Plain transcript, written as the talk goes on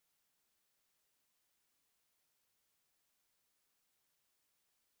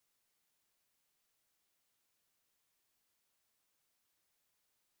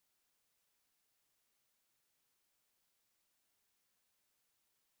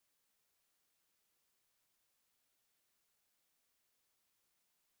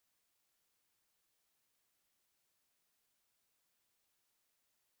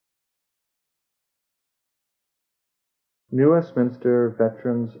New Westminster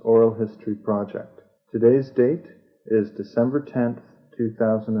Veterans Oral History Project. Today's date is December 10th,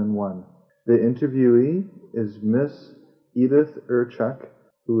 2001. The interviewee is Miss Edith Urchuk,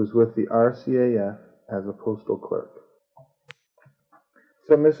 who is with the RCAF as a postal clerk.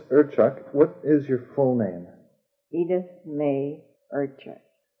 So, Miss Urchuk, what is your full name? Edith May Urchuk.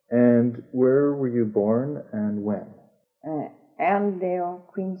 And where were you born and when? Annandale,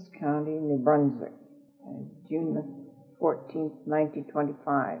 Queens County, New Brunswick, June the 14th,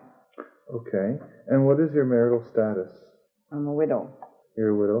 1925. Okay. And what is your marital status? I'm a widow. You're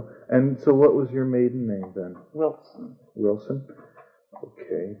a widow. And so what was your maiden name then? Wilson. Wilson?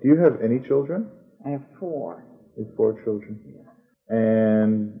 Okay. Do you have any children? I have 4. You have 4 children.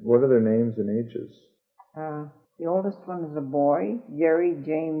 And what are their names and ages? The oldest one is a boy, Gary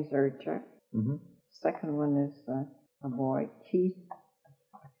James Urchuk. Mm-hmm. Second one is a boy, Keith.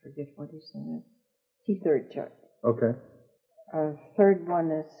 I forget what his name is. Keith Urchuk. Okay. Third one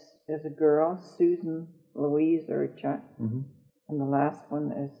is a girl, Susan Louise Urchuk. Mm-hmm. And the last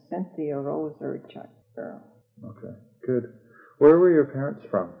one is Cynthia Rose Urchuk, girl. Okay, good. Where were your parents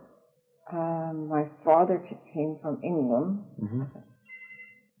from? My father came from England.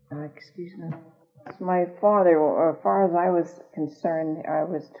 Mm-hmm. Excuse me. My father, as far as I was concerned, I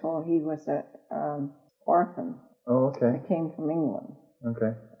was told he was an orphan. Oh, okay. He came from England.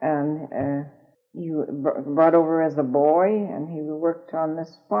 Okay. And he brought over as a boy, and he worked on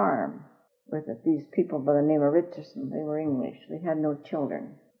this farm with these people by the name of Richardson. They were English. They had no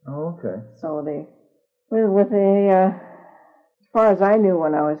children. Oh, okay. So as far as I knew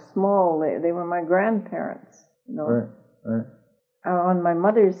when I was small, they were my grandparents. You know. Right. On my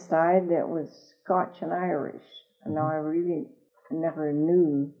mother's side, it was Scotch and Irish. And now I really never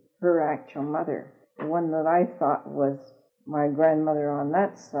knew her actual mother. The one that I thought was my grandmother on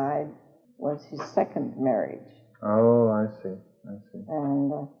that side was his second marriage. Oh, I see.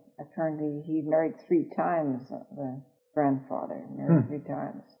 And apparently he married 3 times, the grandfather married 3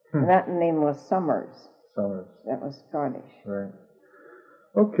 times. And that name was Summers. Summers. That was Scottish. Right.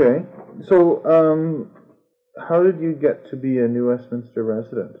 Okay. So, how did you get to be a New Westminster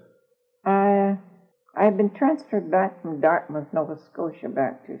resident? I've been transferred back from Dartmouth, Nova Scotia,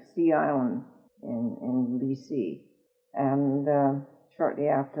 back to Sea Island in BC. And shortly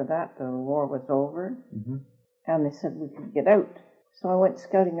after that, the war was over. Mm-hmm. And they said we could get out. So I went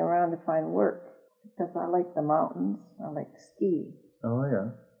scouting around to find work because I like the mountains. I like to ski. Oh,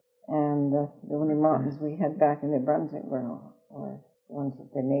 yeah. And the only mountains we had back in New Brunswick were ones that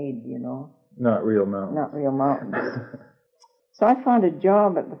they made, you know. Not real mountains. Not real mountains. So I found a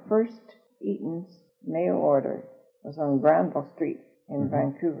job at the first Eaton's mail order. It was on Granville Street in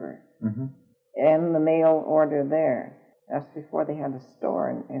Vancouver. Mm-hmm. And the mail order there. That's before they had a store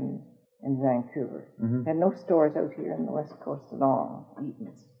in Vancouver. Mm-hmm. They had no stores out here on the West Coast at all,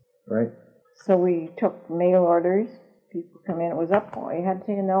 Eaton's. Right. So we took mail orders. People come in. It was up. You had to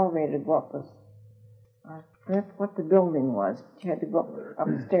take an elevator to go up. I forget what the building was. But you had to go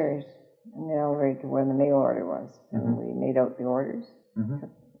upstairs in the elevator to where the mail order was. Mm-hmm. And we made out the orders,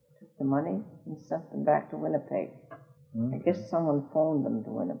 took the money, and sent them back to Winnipeg. Okay. I guess someone phoned them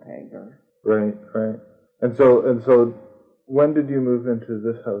to Winnipeg. Right. And so, when did you move into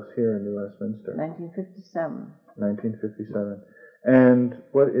this house here in New Westminster? 1957. 1957. And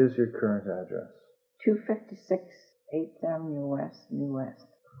what is your current address? 256 8th Avenue West, New West.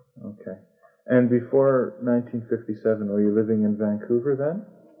 Okay. And before 1957, were you living in Vancouver then?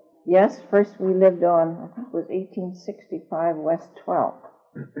 Yes, first we lived on, I think it was 1865 West 12th.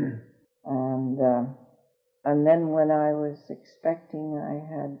 And then when I was expecting, I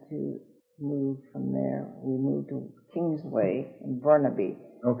had to move from there. We moved to Kingsway in Burnaby.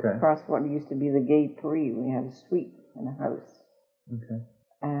 Okay. Across what used to be the Gay Paree. We had a suite in a house. Okay.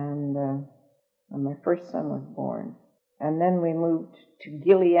 And my first son was born. And then we moved to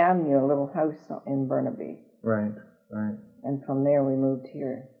Gilly Avenue, a little house in Burnaby. Right. And from there we moved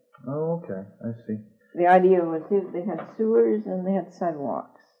here. Oh, okay. I see. The idea was they had sewers and they had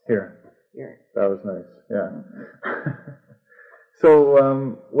sidewalks. Here. That was nice, yeah. Mm-hmm.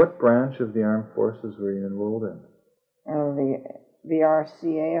 So, what branch of the armed forces were you enrolled in? The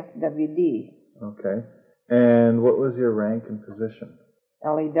RCAF-WD. Okay. And what was your rank and position?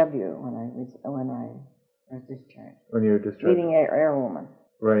 LEW when I was discharged. When you were discharged? Leading airwoman.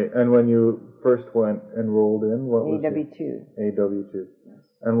 Right. And when you first enrolled in, what was AW2. it? AW2. Yes.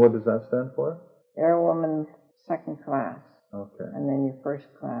 And what does that stand for? Airwoman second class. Okay. And then your first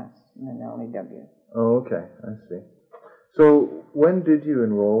class, and then LEW. Oh, okay. I see. So, when did you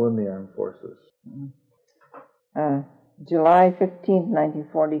enroll in the armed forces? July 15th,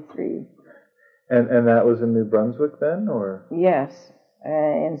 1943. And that was in New Brunswick then, or? Yes,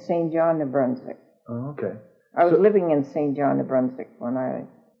 in St. John, New Brunswick. Oh, okay. I was living in St. John, New Brunswick when I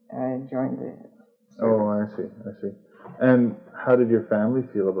joined the service. Oh, I see. And how did your family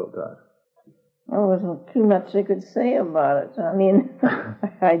feel about that? There wasn't too much they could say about it. I mean,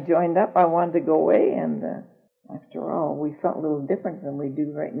 I joined up, I wanted to go away, and after all, we felt a little different than we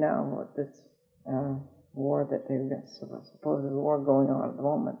do right now with this war that there's supposed war going on at the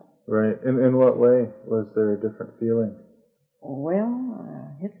moment. Right. In what way was there a different feeling? Well,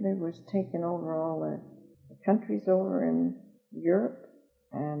 Hitler was taking over all the countries over in Europe,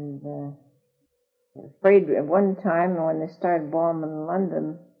 and afraid at one time when they started bombing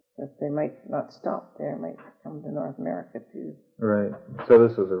London that they might not stop there, might come to North America too. Right. So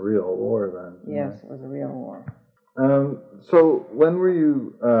this was a real war then? Yes, it was a real war. So when were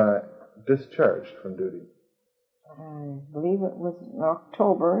you discharged from duty? I believe it was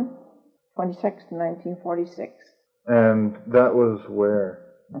October 26, 1946. And that was where?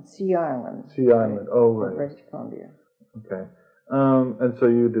 At Sea Island. Sea Island, oh right. British Columbia. Okay. And so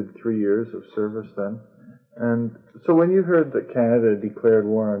you did 3 years of service then. And so when you heard that Canada declared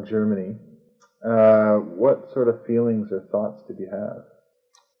war on Germany, what sort of feelings or thoughts did you have?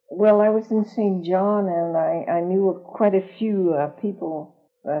 Well, I was in St. John, and I knew quite a few people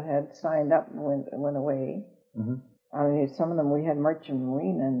that had signed up and went away. Mm-hmm. I mean, some of them, we had Merchant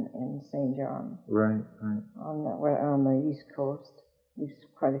Marine in St. John. Right. On the East Coast. We used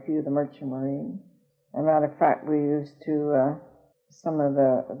quite a few of the Merchant Marine. As a matter of fact, we used to, some of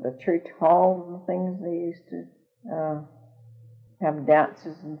the church halls and things, they used to have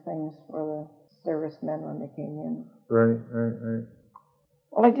dances and things for the servicemen when they came in. Right.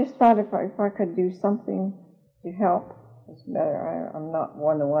 Well, I just thought if I could do something to help, it's better. I'm not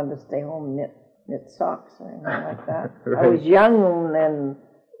one to stay home and knit socks or anything like that. Right. I was young and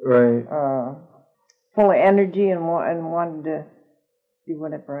full of energy and wanted to do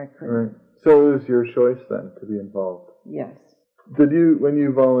whatever I could. Right. So it was your choice then to be involved? Yes. When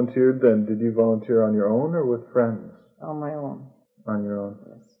you volunteered then, did you volunteer on your own or with friends? On my own. On your own?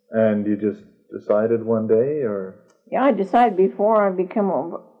 Yes. And you just decided one day, or? Yeah, I decided before I became,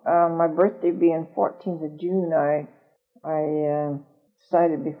 my birthday being 14th of June, I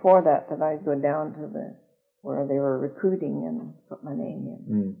decided before that I'd go down to where they were recruiting and put my name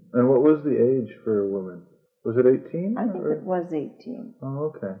in. And what was the age for a woman? Was it 18? I think it was 18.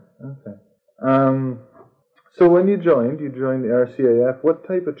 Oh, okay. So when you joined the RCAF, what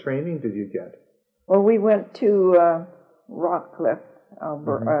type of training did you get? Well, we went to Rockcliffe,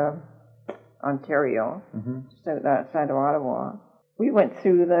 Ontario, just outside of Ottawa. We went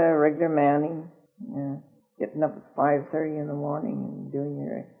through the regular manning, getting up at 5:30 in the morning and doing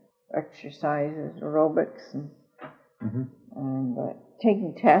your exercises, aerobics, and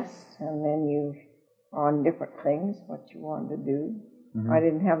taking tests, and then you on different things, what you wanted to do. I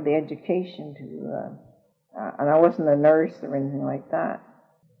didn't have the education to, and I wasn't a nurse or anything like that.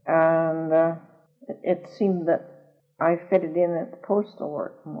 And it seemed that I fitted in at the postal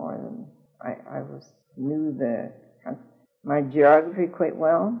work more than I knew my geography quite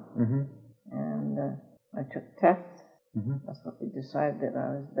well, and I took tests. That's what they decided that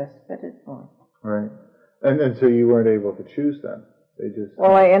I was best fitted for. Right. And so you weren't able to choose then?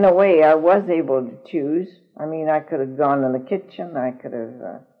 Well, in a way, I was able to choose. I mean, I could have gone in the kitchen. I could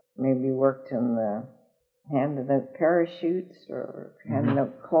have maybe worked in handed out parachutes or handed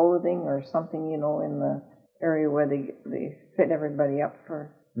out clothing or something, in the area where they fit everybody up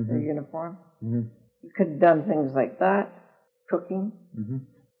for their uniform. You could have done things like that, cooking.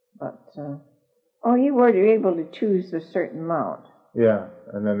 But, you were able to choose a certain amount. Yeah,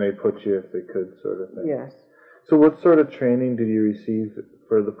 and then they put you if they could, sort of thing. Yes. So what sort of training did you receive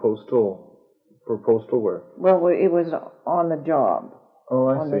for postal work? Well, it was on the job. Oh,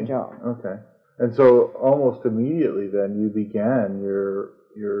 I see. On the job. Okay. And so almost immediately then you began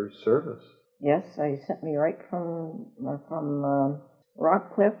your service. Yes, they sent me right from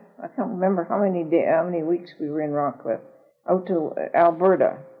Rockcliffe. I can't remember how many weeks we were in Rockcliffe, out to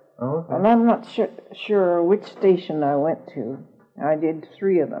Alberta. Oh, okay. And I'm not sure which station I went to. I did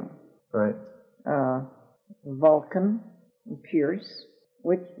 3 of them. Right. Vulcan, Pierce,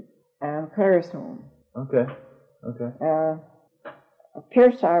 and Claresholm. Okay.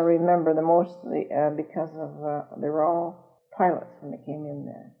 Pierce I remember the most because of they were all pilots when they came in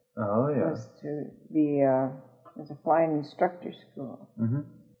there. Oh yeah. It was to be as a flying instructor school.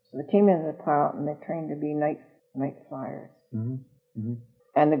 So they came in as a pilot and they trained to be night flyers,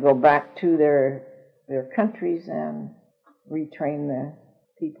 and to go back to their countries and retrain the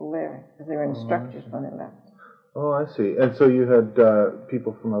people there because they were instructors when they left. Oh, I see. And so you had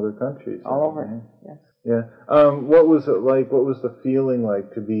people from other countries. All then, over, eh? yes. Yeah. What was it like? What was the feeling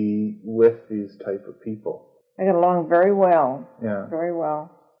like to be with these type of people? I got along very well. Yeah. Very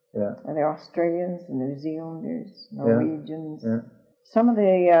well. Yeah. And the Australians, the New Zealanders, Norwegians. Yeah. Some of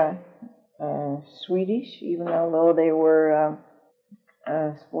the Swedish, even although they were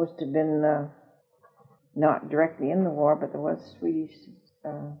supposed to have been not directly in the war, but there was Swedish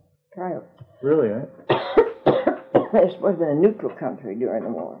trials. Really, eh? It was a neutral country during the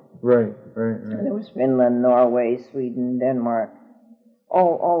war. Right. And there was Finland, Norway, Sweden, Denmark,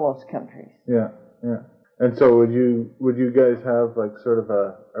 all those countries. Yeah. And so would you guys have like sort of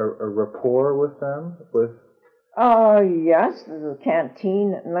a rapport with them? Yes, there's a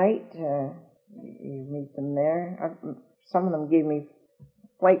canteen at night. You meet them there. Some of them gave me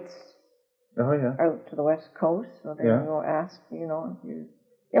flights out to the West Coast, so they would go ask,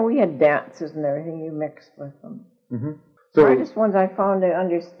 we had dances and everything. You mixed with them. Mm-hmm. So the hardest ones I found to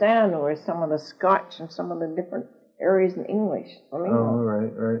understand were some of the Scotch and some of the different areas in English. Right.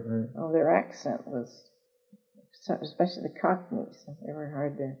 Oh, their accent was, especially the Cockneys, they were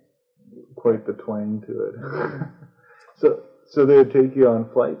hard to... Quite the twang to it. So they would take you on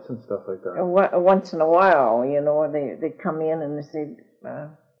flights and stuff like that? Once in a while, they'd come in and they say,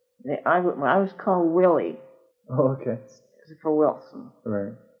 I was called Willie. Oh, okay. For Wilson.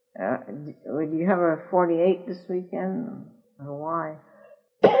 Right. Would you have a 48 this weekend? Or why?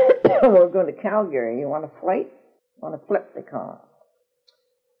 We're going to Calgary. You want a flight? Want a flip, they call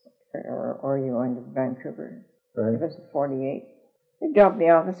it. Or you going to Vancouver. Right. It was a 48. They dropped me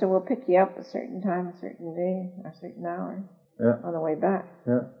off and said, we'll pick you up a certain time, a certain day, a certain hour. Yeah. On the way back.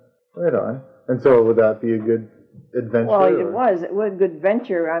 Yeah. Right on. And so would that be a good adventure? Well, it was. It was a good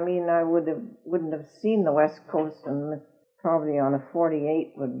venture. I mean, I wouldn't have seen the West Coast, and probably on a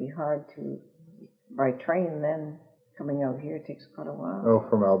 48 would be hard to, by train then. Coming out here takes quite a while. Oh,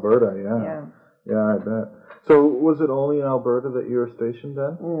 from Alberta, yeah. Yeah, I bet. So was it only in Alberta that you were stationed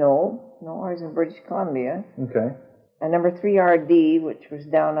then? No, I was in British Columbia. Okay. And number 3 RD, which was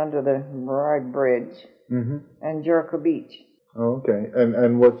down under the Burrard Bridge, and Jericho Beach. Oh, okay.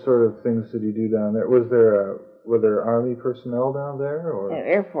 And what sort of things did you do down there? Were there Army personnel down there, or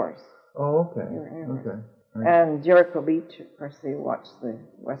Air Force? Oh, okay. Air Force. Okay. Right. And Jericho Beach, of course, they watch the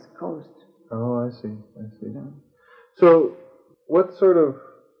West Coast. Oh, I see. So, what sort of,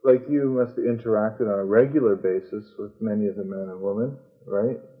 like, you must have interacted on a regular basis with many of the men and women,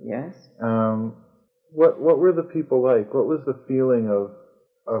 right? Yes. What were the people like? What was the feeling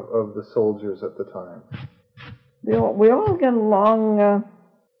of the soldiers at the time? We all get along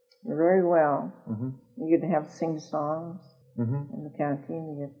very well. Mm-hmm. You could have sing-songs in the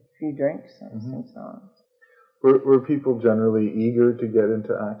canteen. You get a few drinks and sing-songs. Were people generally eager to get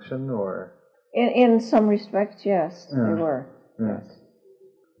into action, or? In some respects, yes, they were. Yeah. Yes.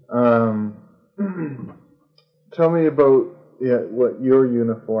 Tell me about what your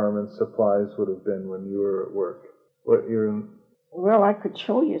uniform and supplies would have been when you were at work. Well, I could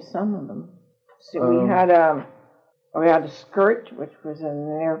show you some of them. See, we had a skirt which was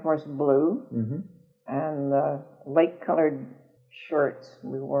in Air Force blue, and light-colored shorts.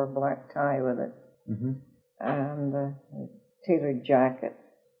 We wore a black tie with it, and a tailored jacket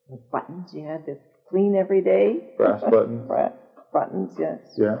with buttons. You had to clean every day. Brass buttons. Brass buttons,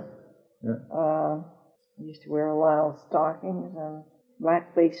 yes. Yeah. We used to wear Lyle stockings and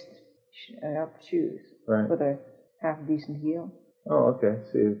black-laced shoes with a half-decent heel. Oh, okay.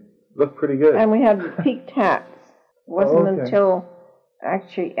 So you look pretty good. And we had peaked hats. It wasn't until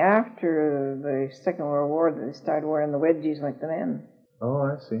actually after the Second World War that they started wearing the wedgies like the men. Oh,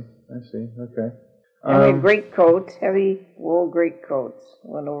 I see. Okay. And we had greatcoats, heavy wool greatcoats,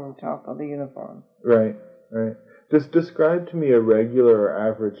 went over the top of the uniform. Right. Just describe to me a regular or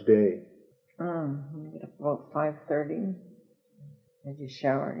average day. You get up about 5:30. Had you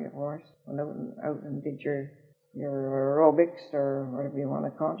shower, get washed, went out and did your aerobics or whatever you want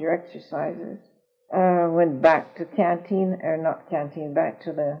to call it, your exercises. Went back to canteen, or not canteen, back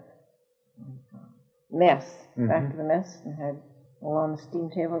to the mess. Back to the mess and had on the steam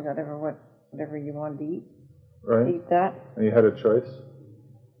table, whatever you wanted to eat. Right. Eat that. And you had a choice?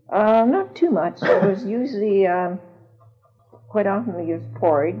 Not too much. It was usually, quite often we used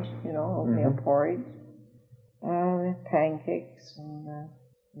porridge, oatmeal porridge. Pancakes and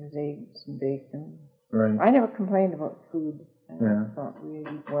there's eggs and bacon. Right. I never complained about food. Yeah. I thought we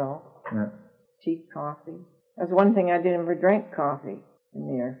ate well. Yeah. Tea, coffee. That's one thing I didn't drink coffee in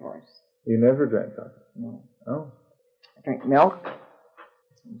the Air Force. You never drank coffee? No. Oh. I drank milk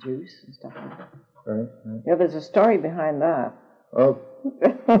and juice and stuff like that. Right. Yeah, there's a story behind that. Oh,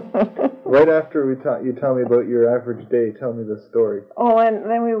 right after you tell me about your average day, tell me the story. Oh, and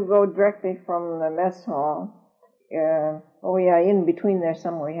then we would go directly from the mess hall. In between there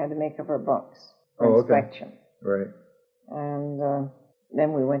somewhere we had to make up our bunks for inspection. Okay. Right. And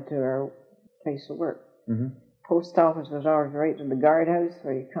then we went to our place of work. Mm-hmm. Post office was always right to the guardhouse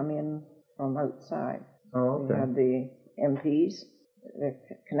where you come in from outside. Oh, okay. We had the MPs. They're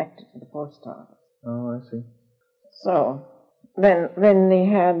connected to the post office. Oh, I see. So then they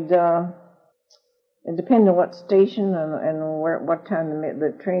had, it depended on what station and what time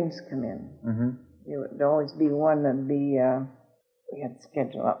the trains come in. Mm-hmm. There'd always be one that'd be, we had to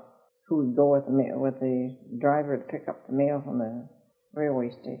schedule up who would go with the driver to pick up the mail from the railway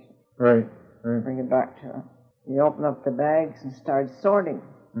station. Right, right. Bring it back to her. You open up the bags and start sorting.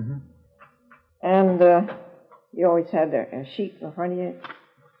 Mm-hmm. And you always had a sheet in front of you,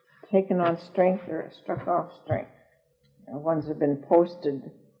 taken on strength or struck off strength. And ones that had been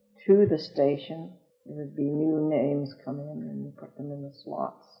posted to the station, there would be new names come in and you put them in the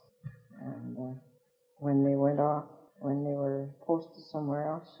slots. And when they went off, when they were posted somewhere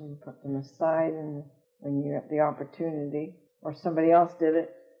else, you put them aside, and when you had the opportunity, or somebody else did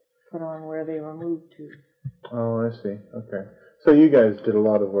it, put on where they were moved to. Oh, I see. Okay. So you guys did a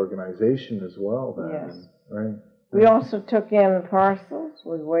lot of organization as well then. Yes. Right. We also took in parcels,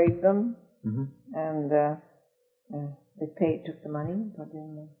 we weighed them, Mm-hmm. and they took the money, put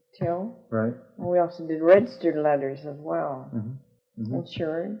in the till. Right. And we also did registered letters as well, Mm-hmm. Mm-hmm.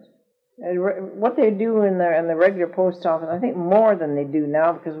 insured. And what they do in the regular post office, I think more than they do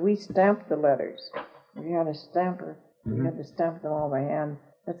now, because we stamped the letters. We had a stamper. Mm-hmm. We had to stamp them all by hand.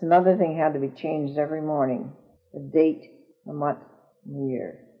 That's another thing had to be changed every morning. The date, the month, and the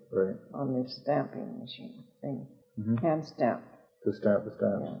year. Right. On the stamping machine thing. Mm-hmm. Hand stamp. To stamp the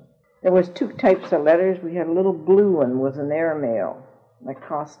stamps. Yeah. There was two types of letters. We had a little blue one was an airmail that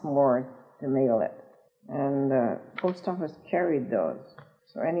cost more to mail it. And post office carried those.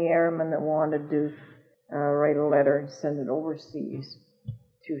 So any airman that wanted to write a letter and send it overseas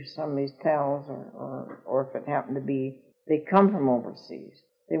to some of his pals, or if it happened to be they come from overseas,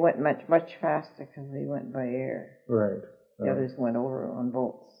 they went much faster because they went by air. Right. The others went over on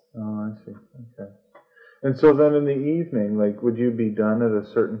boats. Oh, I see. Okay. And so then in the evening, like, would you be done at a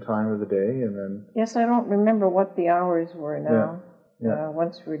certain time of the day, and then? Yes, I don't remember what the hours were now. Yeah.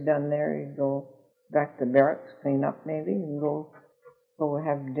 Once we're done there, you'd go back to the barracks, clean up maybe, and go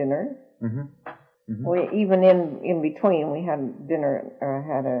have dinner. Mm-hmm. Mm-hmm. Even in between, we had dinner,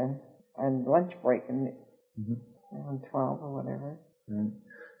 had a lunch break around 12 or whatever. Right.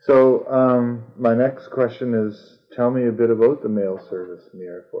 So my next question is, tell me a bit about the mail service in the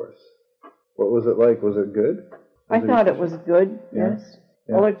Air Force. What was it like? Was it good? I thought it was good, Yeah. yes.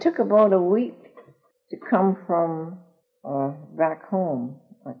 Yeah. Well, it took about a week to come from back home.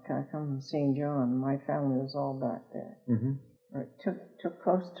 Like I come from St. John. My family was all back there. Mm-hmm. It took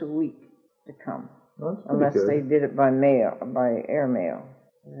close to a week to come. Well, that's Unless pretty they good. did it by mail, by airmail.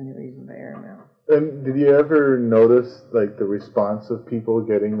 There's any reason by airmail. And did you ever notice, like, the response of people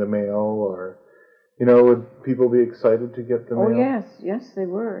getting the mail, or, would people be excited to get the mail? Oh, yes, they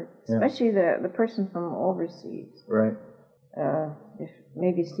were. Yeah. Especially the person from overseas. Right. If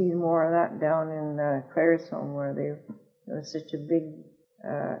maybe see more of that down in Claire's home, where there was such a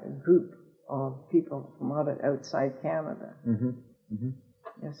big group of people from outside Canada. Mm-hmm. Mm-hmm.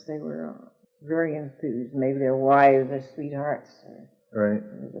 Yes, they were very enthused. Maybe their wives, their sweethearts, or Right.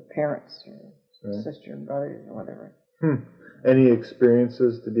 their parents, or Right. sister and brothers, or whatever. Any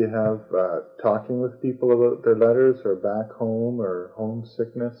experiences did you have talking with people about their letters, or back home, or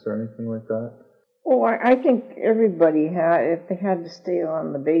homesickness, or anything like that? Oh, I think everybody had, if they had to stay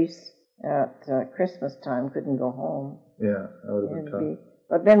on the base at Christmas time, couldn't go home. Yeah, that would have been tough.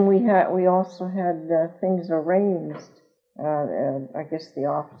 But then we also had things arranged. I guess the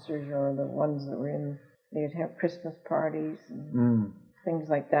officers or the ones that were in, they'd have Christmas parties and things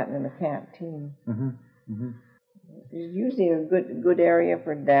like that in the canteen. Mm-hmm. Mm-hmm. There's usually a good area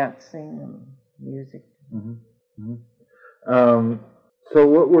for dancing and music. Mm-hmm. Mm-hmm. So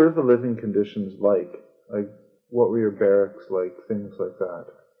what were the living conditions like? Like, what were your barracks like, things like that?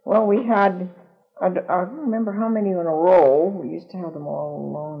 Well, we had, I don't remember how many in a row. We used to have them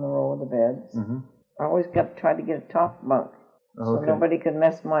all along the row of the beds. Mm-hmm. I always tried to get a top bunk, so Okay. nobody could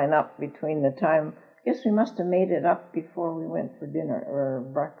mess mine up between the time. I guess we must have made it up before we went for dinner or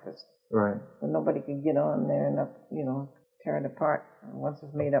breakfast. Right. So nobody could get on there and tear it apart. And once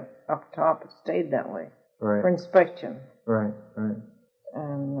it's made up top, it stayed that way Right. for inspection. Right. Right.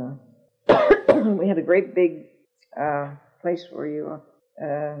 And we had a great big place where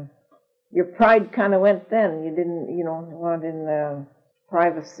your pride kind of went then. You didn't, wanted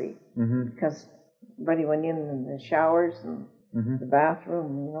privacy. Because everybody went in the showers and the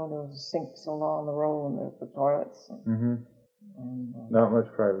bathroom, there was a sink so long the row and there's the toilets. And, not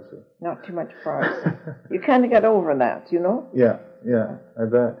much privacy. Not too much privacy. You kind of got over that, Yeah, I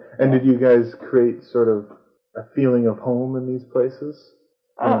bet. And did you guys create sort of a feeling of home in these places?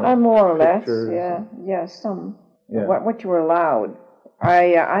 More or less, yeah, some. Yeah. What you were allowed.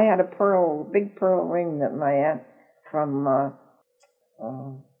 I had a big pearl ring that my aunt from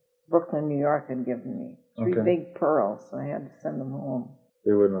Brooklyn, New York had given me. 3 big pearls, so I had to send them home.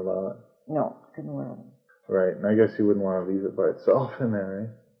 They wouldn't allow it? No, couldn't wear them. Right, and I guess you wouldn't want to leave it by itself in there, eh?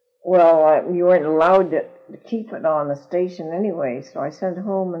 Well, you weren't allowed to keep it on the station anyway, so I sent it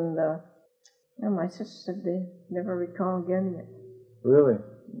home, and my sister said they never recall getting it. Really?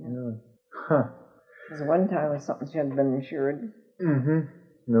 Yeah. Really? Huh. Because one time it was something she had been insured.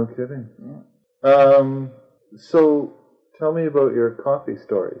 No kidding. Yeah. So, tell me about your coffee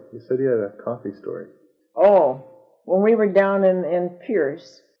story. You said you had a coffee story. Oh, when we were down in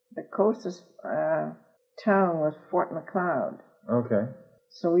Pierce, the closest town was Fort McLeod. Okay.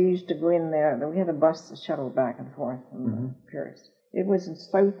 So we used to go in there. We had a bus to shuttle back and forth from Pierce. It was in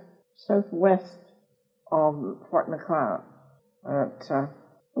southwest of Fort McLeod. But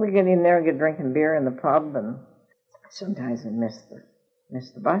we get in there and get drinking beer in the pub, and sometimes we missed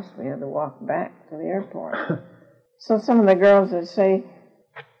the bus. We had to walk back to the airport. So some of the girls would say,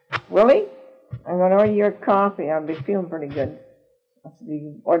 "Willie, I'm going to order your coffee. I'll be feeling pretty good." I said,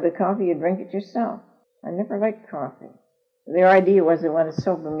 "You order the coffee, you drink it yourself." I never liked coffee. Their idea was they wanted to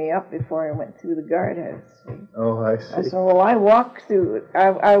sober me up before I went through the guardhouse. See? Oh, I see. I said, "Well, I walked through it.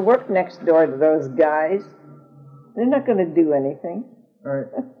 I worked next door to those guys. They're not going to do anything." Right.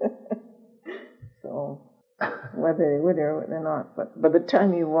 So, whether they would or not, but by the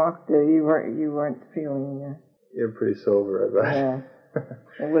time you walked there, you weren't feeling. You're pretty sober, I bet. Yeah.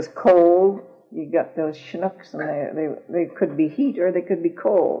 It was cold. You got those Chinooks, and they could be heat or they could be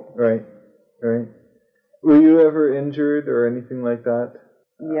cold. Right. Were you ever injured or anything like that?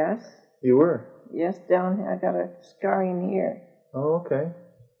 Yes. You were? Yes, down here. I got a scarring here. Oh, okay.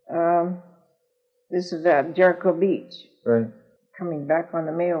 This is at Jericho Beach. Right. Coming back on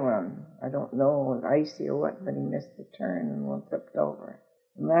the mail run. I don't know, it was icy or what, but he missed the turn and one tripped over.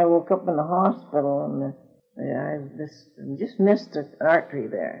 And I woke up in the hospital, and I just missed an artery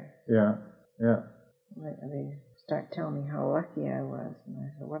there. Yeah. They start telling me how lucky I was, and I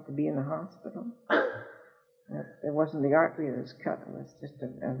said, "What, to be in the hospital?" It wasn't the artery that was cut, it was just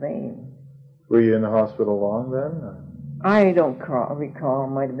a vein. Were you in the hospital long then? Or? I don't recall, it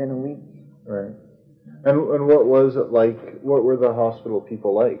might have been a week. Right. And what was it like? What were the hospital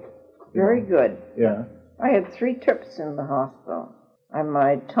people like? Very good. Yeah. I had 3 trips in the hospital. I had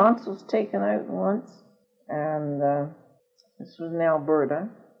my tonsils taken out once, and this was in Alberta,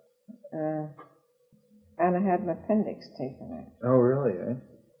 and I had my appendix taken out. Oh, really, eh?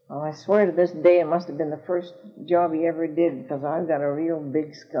 Well, I swear to this day it must have been the first job he ever did, because I've got a real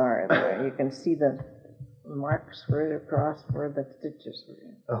big scar there. You can see the marks right across where the stitches were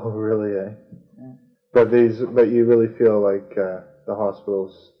in. Oh, really, eh? Yeah. But you really feel like the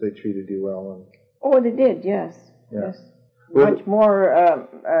hospitals, they treated you well? And... Oh, they did, yes. Yeah. Yes. Much more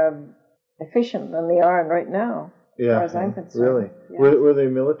efficient than they are right now, as far as I'm concerned. Really? Yeah. Were they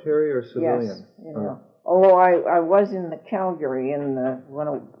military or civilian? Yes. Although I was in the Calgary, in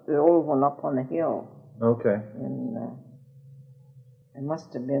the old one up on the hill. Okay. And it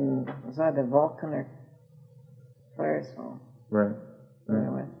must have been, it was either Vulcan or Claresville. Right.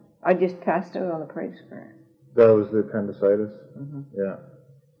 Anyway, I just passed out on the parade square. That was the appendicitis? Mm-hmm. Yeah.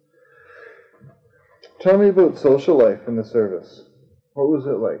 Tell me about social life in the service. What was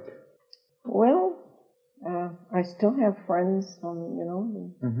it like? Well, I still have friends from,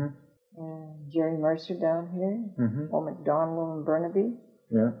 Jerry Mercer down here, Paul McDonald and Burnaby.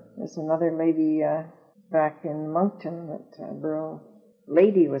 Yeah. There's another lady back in Moncton,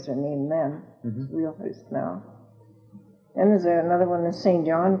 Lady was her name then, Wheelhouse now. Then there's another one in St.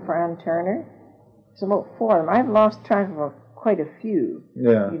 John, Fran Turner. It's about 4 of them. I've lost track of quite a few,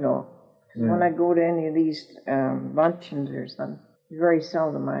 Yeah. When I go to any of these luncheons or something, very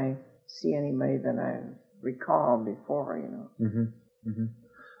seldom I see anybody that I recall before,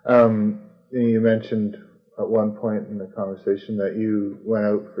 You mentioned at one point in the conversation that you went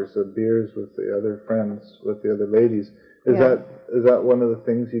out for some beers with the other friends, with the other ladies. Is that one of the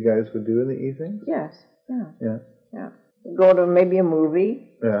things you guys would do in the evenings? Yes. Yeah. Go to maybe a movie.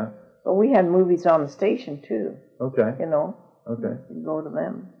 Yeah. But we had movies on the station too. Okay. Okay. Okay. You go to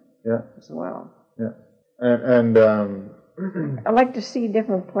them. Yeah. As well. Yeah. And I like to see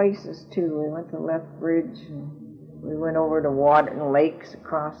different places too. We went to Lethbridge, and we went over to Warden Lakes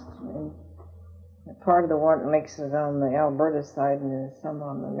across. And part of the Warden Lakes is on the Alberta side, and there's some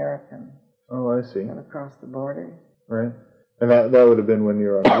on the American. Oh, I see. And across the border. Right. And that would have been when you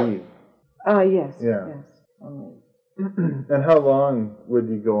were on leave. Yes. Yeah. Yes. On leave. And how long would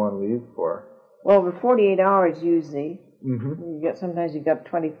you go on leave for? Well, the 48 hours usually. Mm-hmm. Sometimes you got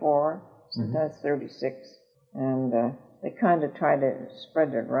 24, sometimes 36, and they kind of try to spread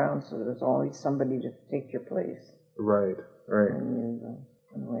it around so there's always somebody to take your place. Right. Right. And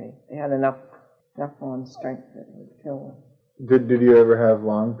anyway, they had enough on strength that it would kill Did them. you ever have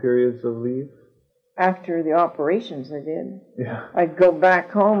long periods of leave? After the operations, I did. Yeah. I'd go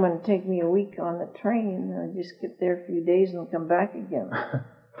back home and take me a week on the train. I'd just get there a few days and come back again.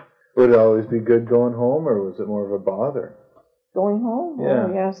 Would it always be good going home, or was it more of a bother? Going home? Yeah.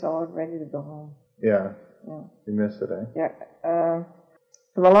 Oh, yes, I was ready to go home. Yeah. Yeah. You missed it, eh? Yeah.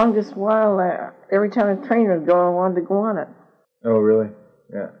 For the longest while, every time a train would go, I wanted to go on it. Oh, really?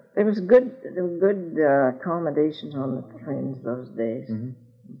 Yeah. There were good accommodations on the trains those days. Mm-hmm.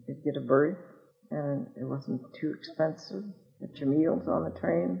 You could get a berth, and it wasn't too expensive. Get your meals on the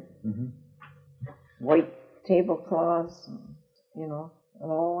train. Mm-hmm. White tablecloths, and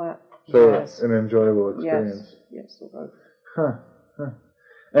all that. So Yes. an enjoyable experience. Yes, it was. Huh.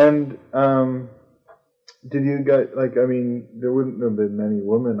 And did you guys there wouldn't have been many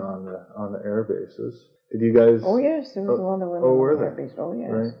women on the air bases. Did you guys? Oh yes, there was a lot of women. Oh, were on the there? airbase. Oh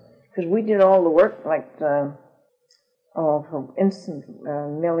yes. Right. Because we did all the work, like, for instance,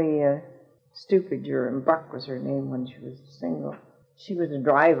 Millie Stupiger, and Buck was her name when she was single. She was a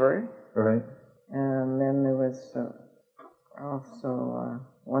driver. Right. And then there was also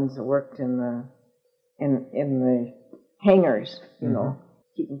ones that worked in the hangars,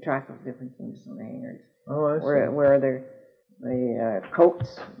 keeping track of different things in the hangars. Oh, I see. Where the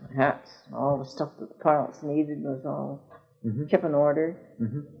coats, hats, all the stuff that the pilots needed was all kept in order.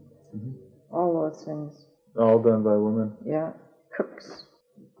 Mm-hmm. Mm-hmm. All those things. All done by women. Yeah. Cooks.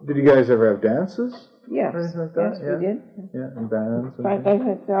 Did you guys ever have dances? Yes. Or anything like that? Yes, Yeah. we did. Yeah, and bands. In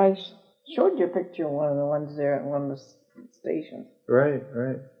fact, I showed you a picture of one of the ones there at one of the stations. Right,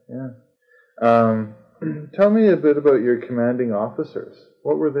 yeah. Tell me a bit about your commanding officers.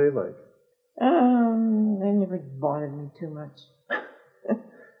 What were they like? They never bothered me too much.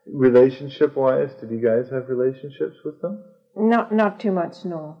 Relationship-wise, did you guys have relationships with them? Not too much,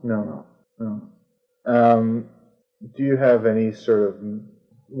 no. No. Do you have any sort of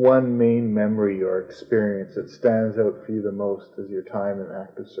one main memory or experience that stands out for you the most as your time in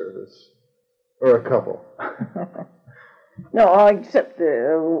active service? Or a couple? No, except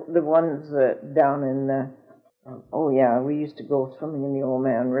the ones down in, we used to go swimming in the Old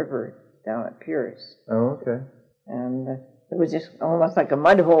Man River down at Pierce. Oh, okay. And it was just almost like a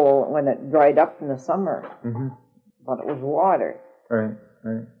mud hole when it dried up in the summer. Mm-hmm. But it was water. Right.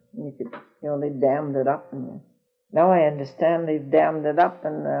 And you could, they dammed it up. And now I understand they've dammed it up,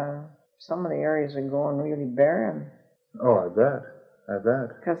 and some of the areas are going really barren. Oh, I bet.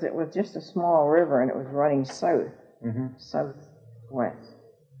 Because it was just a small river, and it was running south. Mm-hmm. Southwest.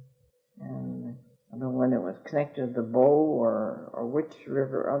 And I don't know when it was connected to the Bow or which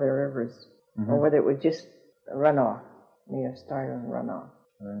river, other rivers, or whether it was just a runoff, start of runoff.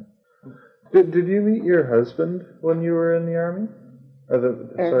 Right. Did you meet your husband when you were in the Army? Or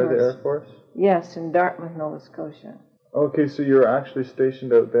the Air Force? Yes, in Dartmouth, Nova Scotia. Okay, so you were actually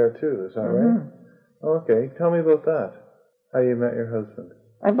stationed out there too, is that right? Okay, tell me about that. How you met your husband?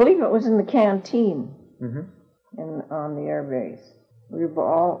 I believe it was in the canteen. Mm-hmm. On the air base. We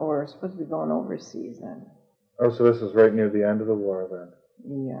were supposed to be going overseas then. Oh, so this is right near the end of the war then?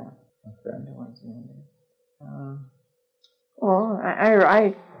 Yeah. Okay.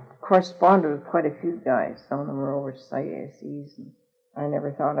 I corresponded with quite a few guys. Some of them were overseas, and I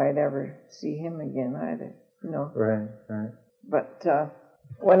never thought I'd ever see him again either, Right. But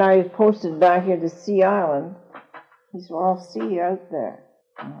when I was posted back here to Sea Island, he said, well, I'll see you out there.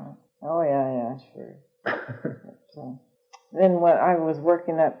 Oh, yeah, sure. But, then when I was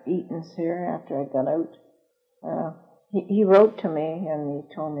working at Eaton's here after I got out, he wrote to me and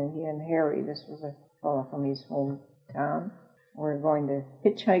he told me he and Harry, this was a fellow from his hometown, were going to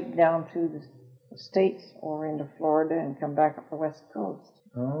hitchhike down through the States over into Florida and come back up the West Coast,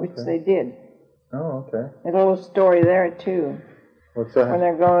 which they did. Oh, okay. There's a little story there too. What's that? When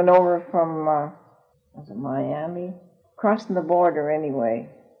they're going over from, was it Miami? Crossing the border anyway,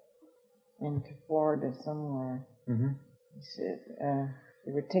 into Florida somewhere. Mm-hmm. He said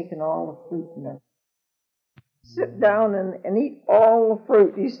they were taking all the fruit and sit down and eat all the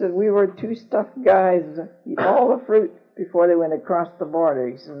fruit. He said we were two stuffed guys, eat all the fruit before they went across the border.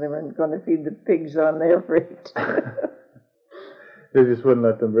 He said they weren't going to feed the pigs on their freight. They just wouldn't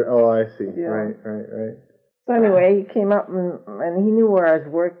let them. Oh, I see. Yeah. Right. So anyway, he came up and he knew where I was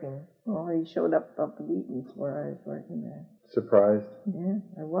working. Well, he showed up at Eaton's where I was working there. Surprised? Yeah,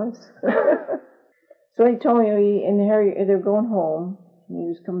 I was. So he told me they're going home. He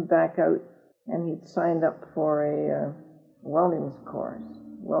was coming back out, and he'd signed up for a welding course.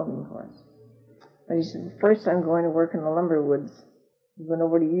 But he said, first I'm going to work in the lumber woods. He went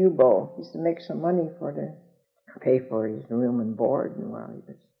over to Ubo. He used to make some money to pay for his room and board. And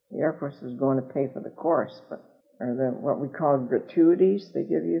the Air Force was going to pay for the course, or what we call gratuities they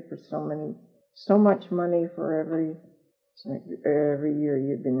give you for so much money for every year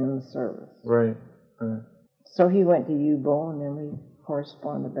you've been in the service. Right. So he went to Ubo, and then we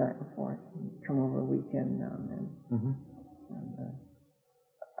corresponded back and forth. He'd come over a weekend now and then. Mm-hmm.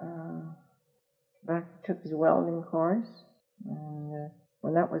 And back took his welding course, and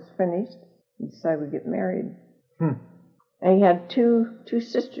when that was finished, he decided we'd get married. And he had two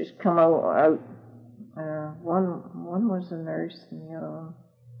sisters come out. One was a nurse, and the other one,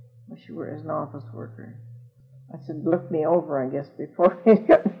 she was an office worker. I said, look me over, I guess, before we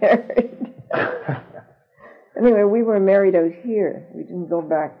got married. Anyway, we were married out here. We didn't go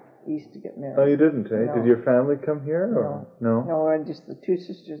back east to get married. Oh, you didn't, eh? No. Did your family come here? Or? No. No, just the two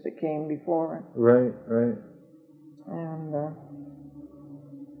sisters that came before. Right. And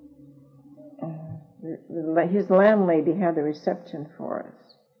his landlady had a reception for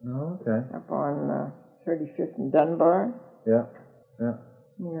us. Oh, okay. Up on 35th and Dunbar. Yeah.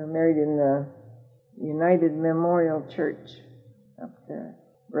 We were married in the United Memorial Church up there.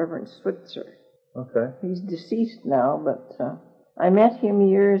 Reverend Switzer. Okay. He's deceased now, but I met him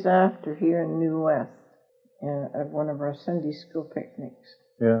years after here in New West at one of our Sunday school picnics.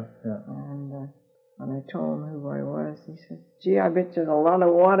 Yeah. And when I told him who I was, he said, gee, I bet you a lot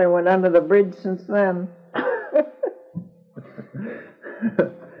of water went under the bridge since then.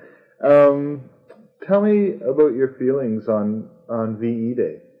 Tell me about your feelings on VE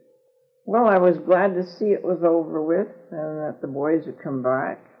Day. Well, I was glad to see it was over with and that the boys had come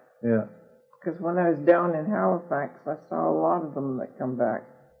back. Yeah. Because when I was down in Halifax, I saw a lot of them that come back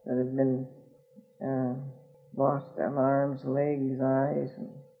that had been lost their arms, legs, eyes,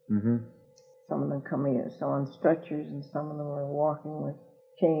 and some of them coming in, so on stretchers, and some of them were walking with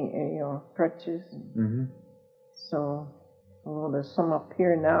crutches. So, although there's some up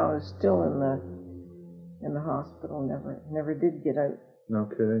here now is still in the hospital, never did get out. No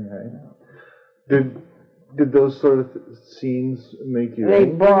kidding, eh? No. Did those sort of scenes make you They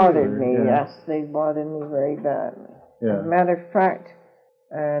angry? bothered me, yes. They bothered me very badly. Yeah. As a matter of fact,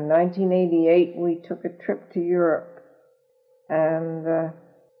 1988, we took a trip to Europe, and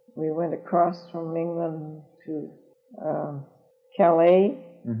we went across from England to Calais,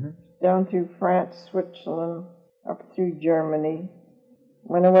 down through France, Switzerland, up through Germany.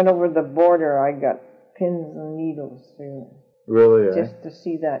 When I went over the border, I got pins and needles through it. Really, eh? Just to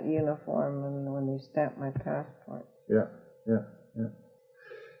see that uniform and when they stamped my passport. Yeah.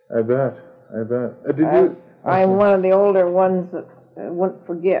 I bet. I'm one of the older ones that wouldn't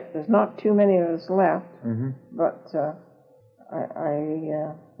forget. There's not too many of us left, but I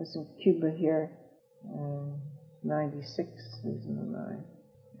was in Cuba here in 96, season of 9,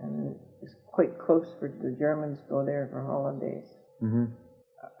 and it's quite close for the Germans go there for holidays.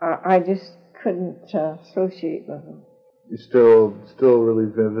 I just couldn't associate with them. It's still really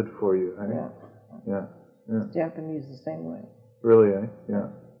vivid for you, eh? Yeah. Japanese the same way. Really, eh? Yeah.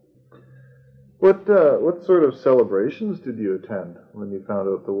 What sort of celebrations did you attend when you found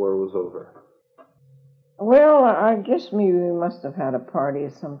out the war was over? Well, I guess maybe we must have had a party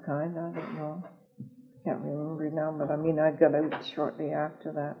of some kind. I don't know. Can't remember now, but I got out shortly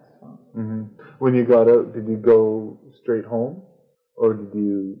after that. So. When you got out, did you go straight home, or did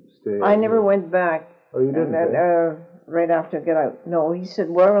you stay? I never went back. Oh, you didn't? Right after I got out. No, he said,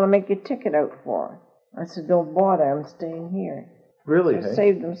 "Where will I make your ticket out for?" I said, "Don't bother. I'm staying here." Really? I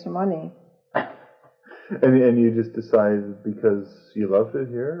saved them some money. And you just decided because you loved it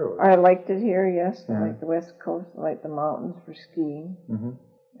here, or? I liked it here. Yes, I like the West Coast. I like the mountains for skiing.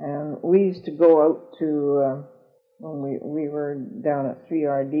 And we used to go out to when we were down at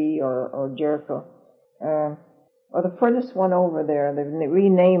 3RD or Jericho. Or the furthest one over there, they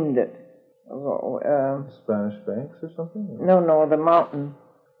renamed it. Spanish Banks or something? Or? No, the mountain.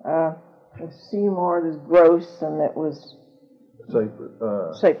 Seymour is Gross, and it was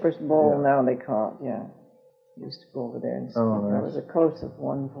Cypress Bowl, now they call it, yeah. We used to go over there and ski. Nice. That was the closest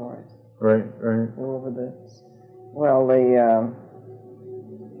one for us. Right. Go over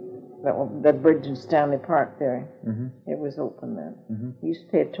that bridge in Stanley Park there. Mm-hmm. It was open then. Mm-hmm. We used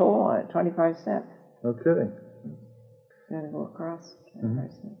to pay a toll on it, 25 cents. No kidding. You had to go across,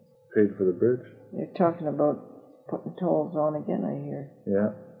 25 cents. Paid for the bridge. They're talking about putting tolls on again, I hear.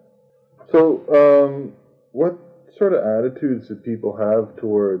 Yeah. So, what sort of attitudes did people have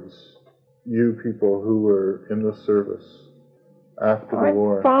towards you people who were in the service after the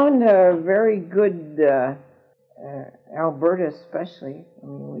war? I found a very good, Alberta especially. I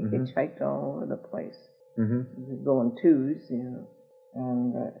mean, we hitchhiked all over the place. Mm-hmm. We would go in twos,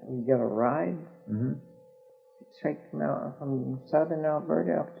 and we got a ride. Mm-hmm. Hitchhiked from southern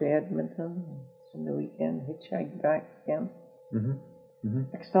Alberta up to Edmonton. On the weekend, hitchhiked back again. Mm-hmm.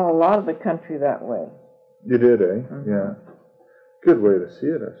 Mm-hmm. I saw a lot of the country that way. You did, eh? Mm-hmm. Yeah. Good way to see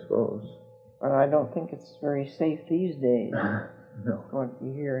it, I suppose. But I don't think it's very safe these days. No. What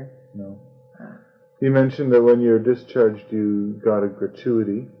you hear. No. You mentioned that when you were discharged, you got a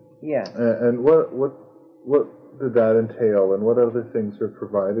gratuity. Yes. And what did that entail, and what other things were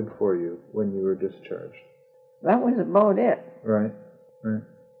provided for you when you were discharged? That was about it. Right. Right.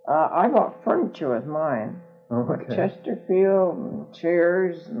 I bought furniture with mine. Oh, okay. Chesterfield and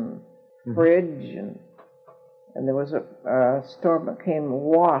chairs and fridge and there was a store that came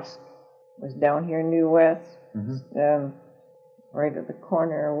Wasp. It was down here in New West, right at the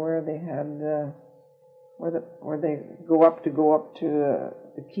corner where they had where they go up to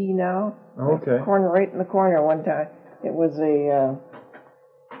the quay now. Oh, okay. Corner right in the corner one time. It was a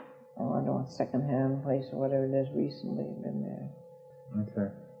I don't know, a second-hand place or whatever it is. Recently been there. Okay.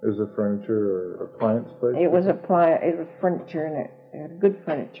 It was a furniture or appliance place? It was furniture, and it had good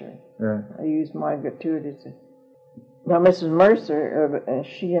furniture. Yeah. I used my gratuity to... Now, Mrs. Mercer,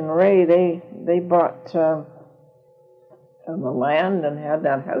 she and Ray, they bought the land and had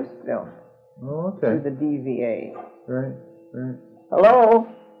that house built. Oh, okay. Through the DVA. Right, right. Hello?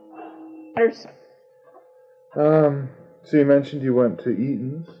 So you mentioned you went to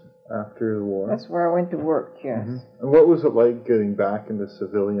Eaton's after the war. That's where I went to work, yes. Mm-hmm. And what was it like getting back into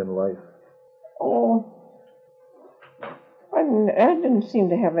civilian life? Oh, I didn't seem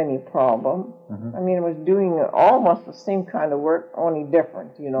to have any problem. Mm-hmm. I mean, I was doing almost the same kind of work, only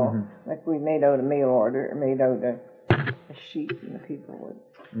different, Like we made out a mail order, made out a sheet, and the people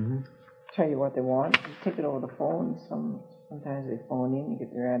would tell you what they want. You take it over the phone. Sometimes they phone in, you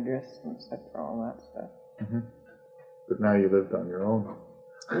get their address and stuff for all that stuff. Mm-hmm. But now you lived on your own.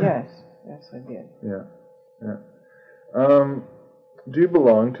 Yes, I did. Yeah. Do you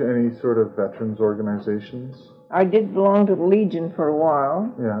belong to any sort of veterans organizations? I did belong to the Legion for a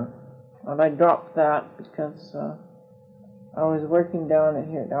while. Yeah. But I dropped that because I was working down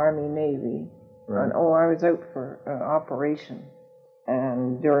here at the Army Navy. Right. And, I was out for operation.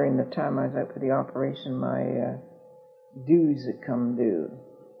 And during the time I was out for the operation, my dues had come due.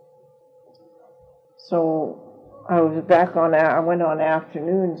 So I was back I went on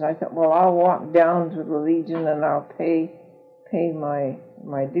afternoons. I thought, well, I'll walk down to the Legion and I'll pay my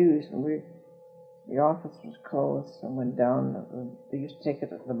dues. And the office was closed, so I went down. They used to take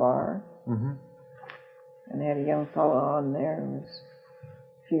it at the bar. Mm-hmm. And they had a young fellow on there who was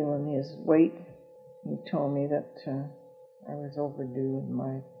feeling his weight. He told me that I was overdue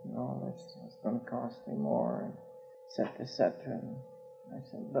and all this was going to cost me more, and et cetera. And I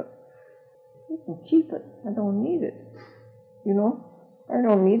said, but you can keep it. I don't need it. I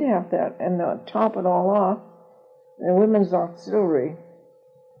don't need to have that. And top it all off, the women's auxiliary,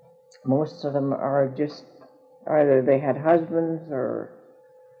 most of them are just either they had husbands or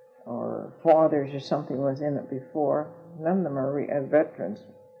fathers or something was in it before. None of them are veterans.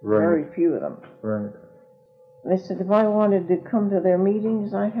 Right. Very few of them. Right. They said if I wanted to come to their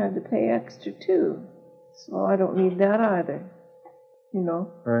meetings, I had to pay extra too. So I don't need that either.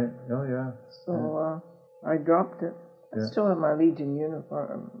 Right. Oh, yeah. So I dropped it. Yeah. I still have my Legion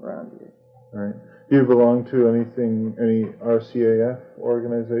uniform around here. Right. Do you belong to any RCAF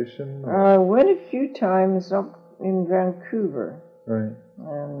organization? I went a few times up in Vancouver. Right.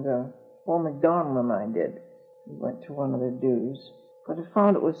 And Paul McDonald and I did. We went to one of their dues. But I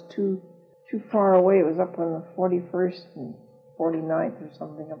found it was too far away. It was up on the 41st and 49th or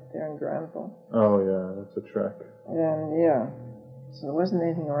something up there in Granville. Oh, yeah. That's a trek. And, yeah. So there wasn't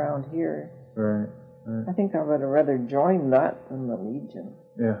anything around here. Right. Right. I think I would have rather joined that than the Legion.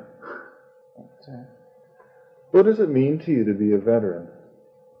 Yeah. But, what does it mean to you to be a veteran?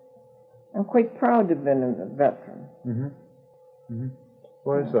 I'm quite proud to have been a veteran. Mm-hmm. Mm-hmm.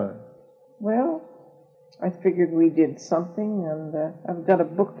 Why is that? Well, I figured we did something, and I've got a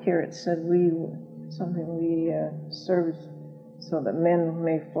book here. It said we serve so that men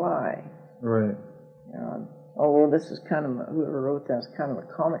may fly. Right. Although this is kind of, whoever wrote that's kind of a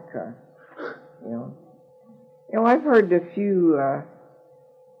comic, you know. You know, I've heard a few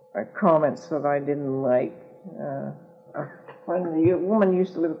comments that I didn't like. When the woman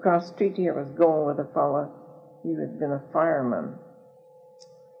used to live across the street here was going with a fella, he had been a fireman,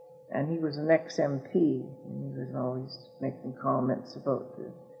 and he was an ex-MP, and he was always making comments about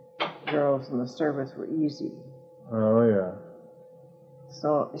the girls in the service were easy. Oh, yeah.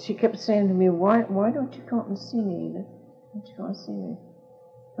 So she kept saying to me, why don't you come up and see me, Edith? Why don't you come and see me?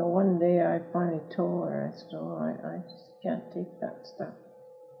 So one day I finally told her, I said, oh, I just can't take that stuff.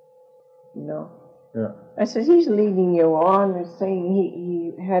 You know? Yeah. I said, he's leading you on, and saying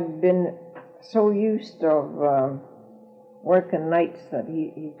he had been so used of working nights that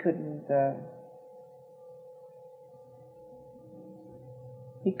he couldn't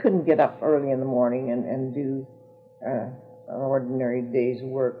get up early in the morning and do an ordinary day's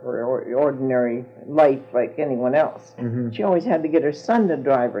work or ordinary life like anyone else. Mm-hmm. She always had to get her son to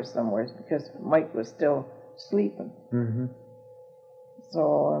drive her somewhere because Mike was still sleeping. Mm-hmm.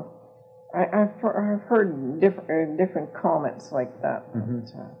 So I've heard different comments like that. Mm-hmm.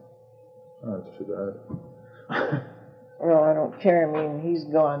 Oh, that's too bad. Well, I don't care. I mean, he's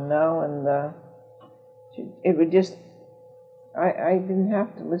gone now, and it would just. I didn't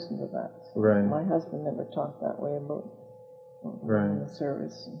have to listen to that. Right. My husband never talked that way about right. the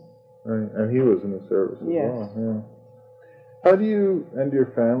service. Right, and he was in the service as yes. well. Yeah. How do you and your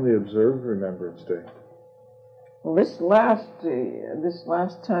family observe Remembrance Day? Well, this last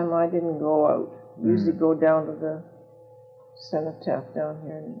time I didn't go out. Usually go down to the cenotaph down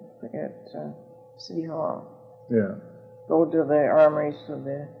here at City Hall. Yeah. Go to the armories for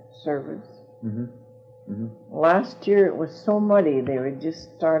the service. Mm-hmm. Mm-hmm. Last year it was so muddy they had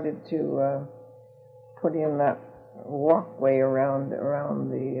just started to put in that walkway around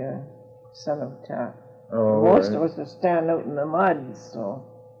the cenotaph. Oh, Most right. of us are standing out in the mud, so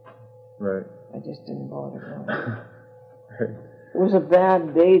right. I just didn't bother going. Right. It was a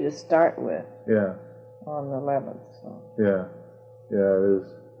bad day to start with. Yeah. On the 11th. So. Yeah. Yeah, it is.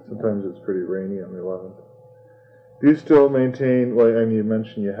 Sometimes it's pretty rainy on the 11th. Do you still maintain, like, and you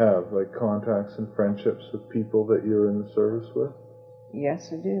mentioned you have, like, contacts and friendships with people that you're in the service with?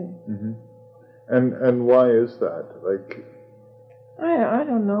 Yes, I do. Mm-hmm. And why is that? Like, I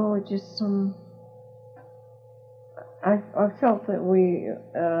don't know. It's just some. I felt that we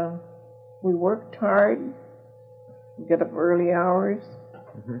worked hard, get up early hours,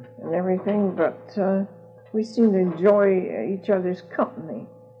 and everything, but we seemed to enjoy each other's company.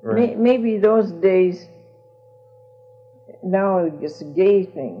 right. Maybe those days. Now it's a gay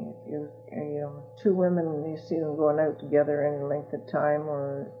thing. You know, two women, you see them going out together any length of time,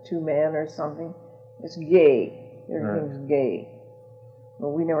 or two men or something. It's gay. Everything's right. gay. But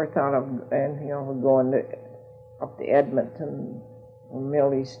we never thought of, and you know, we're going up to Edmonton.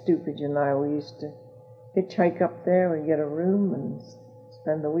 Millie Stupage and I, we used to hitchhike up there. We get a room and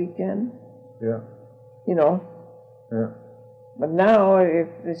spend the weekend. Yeah. You know. Yeah. But now, if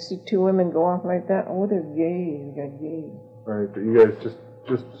they see two women go off like that, oh, they're gay. They got gay. Right, but you guys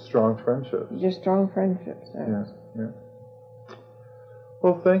just strong friendships. Just strong friendships. Yeah, yeah.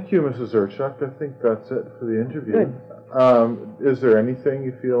 Well, thank you, Mrs. Urchuk. I think that's it for the interview. Good. Is there anything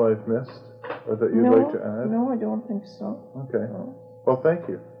you feel I've missed or that you'd like to add? No, I don't think so. Okay. No. Well, thank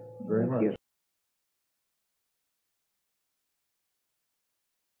you very much. Thank you.